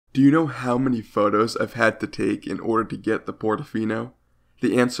Do you know how many photos I've had to take in order to get the Portofino?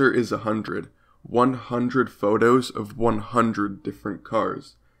 The answer is 100. 100 photos of 100 different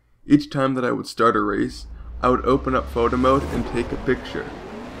cars. Each time that I would start a race, I would open up photo mode and take a picture.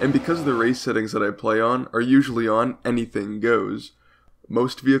 And because the race settings that I play on are usually on anything goes,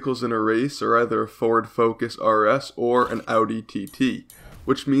 most vehicles in a race are either a Ford Focus RS or an Audi TT,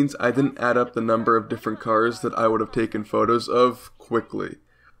 which means I didn't add up the number of different cars that I would have taken photos of quickly.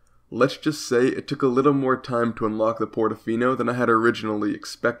 Let's just say it took a little more time to unlock the Portofino than I had originally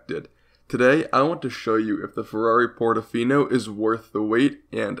expected. Today, I want to show you if the Ferrari Portofino is worth the wait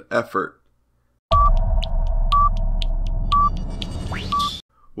and effort.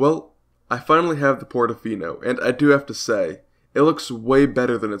 Well, I finally have the Portofino, and I do have to say, it looks way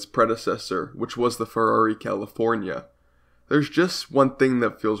better than its predecessor, which was the Ferrari California. There's just one thing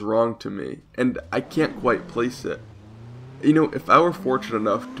that feels wrong to me, and I can't quite place it. You know, if I were fortunate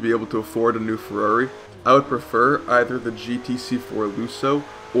enough to be able to afford a new Ferrari, I would prefer either the GTC4 Lusso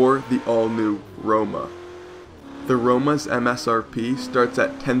or the all-new Roma. The Roma's MSRP starts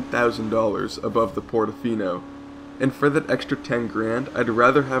at $10,000 above the Portofino, and for that extra 10 grand, I'd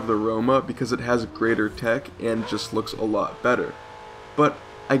rather have the Roma because it has greater tech and just looks a lot better. But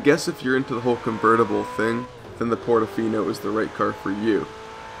I guess if you're into the whole convertible thing, then the Portofino is the right car for you.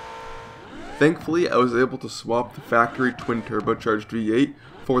 Thankfully, I was able to swap the factory twin-turbocharged V8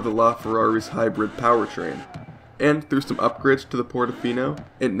 for the LaFerrari's hybrid powertrain. And through some upgrades to the Portofino,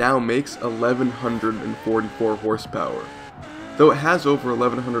 it now makes 1144 horsepower. Though it has over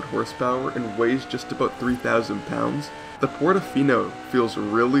 1100 horsepower and weighs just about 3,000 pounds, the Portofino feels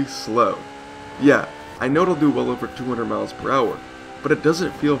really slow. Yeah, I know it'll do well over 200 miles per hour, but it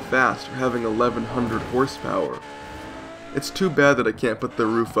doesn't feel fast for having 1100 horsepower. It's too bad that I can't put the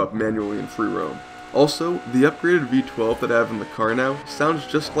roof up manually in free roam. Also, the upgraded V12 that I have in the car now sounds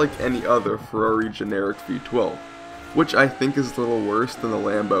just like any other Ferrari generic V12, which I think is a little worse than the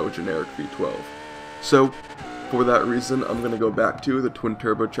Lambo generic V12. So, for that reason, I'm going to go back to the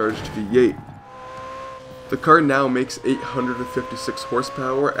twin-turbocharged V8. The car now makes 856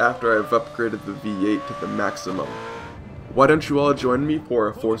 horsepower after I've upgraded the V8 to the maximum. Why don't you all join me for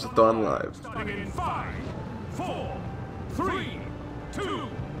a Forza-thon live? Starting in 5, 4, 3, 2,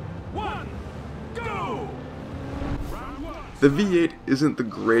 1, go! The V8 isn't the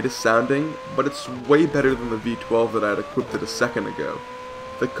greatest sounding, but it's way better than the V12 that I had equipped it a second ago.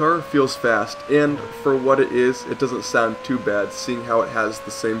 The car feels fast, and for what it is, it doesn't sound too bad, seeing how it has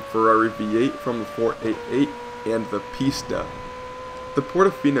the same Ferrari V8 from the 488 and the Pista. The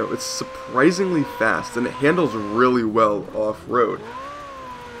Portofino is surprisingly fast, and it handles really well off-road.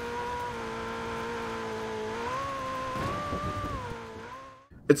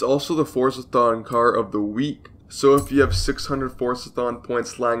 It's also the Forza-thon car of the week, so if you have 600 Forza-thon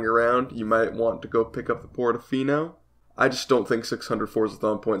points lying around, you might want to go pick up the Portofino. I just don't think 600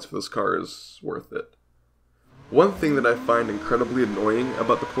 Forza-thon points for this car is worth it. One thing that I find incredibly annoying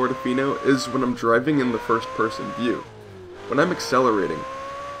about the Portofino is when I'm driving in the first-person view. When I'm accelerating,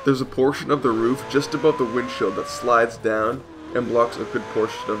 there's a portion of the roof just above the windshield that slides down and blocks a good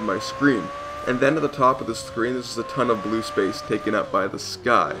portion of my screen. And then at the top of the screen there's a ton of blue space taken up by the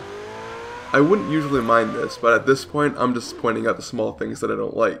sky. I wouldn't usually mind this, but at this point I'm just pointing out the small things that I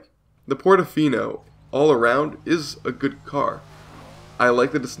don't like. The Portofino, all around, is a good car. I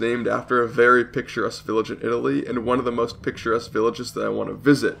like that it's named after a very picturesque village in Italy and one of the most picturesque villages that I want to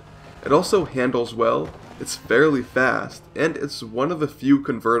visit. It also handles well, it's fairly fast, and it's one of the few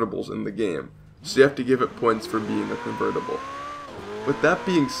convertibles in the game, so you have to give it points for being a convertible. With that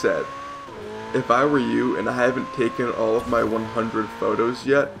being said, if I were you and I haven't taken all of my 100 photos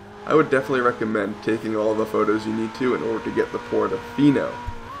yet, I would definitely recommend taking all the photos you need to in order to get the Portofino.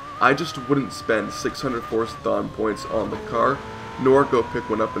 I just wouldn't spend 600 Forza-thon points on the car, nor go pick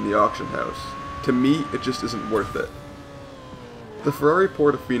one up in the auction house. To me, it just isn't worth it. The Ferrari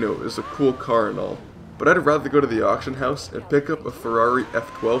Portofino is a cool car and all, but I'd rather go to the auction house and pick up a Ferrari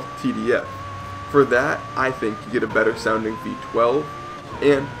F12 TDF. For that, I think you get a better sounding V12,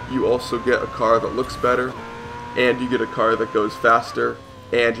 and you also get a car that looks better, and you get a car that goes faster,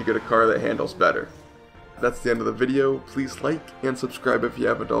 and you get a car that handles better. That's the end of the video. Please like and subscribe if you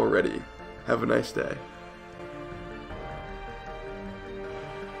haven't already. Have a nice day.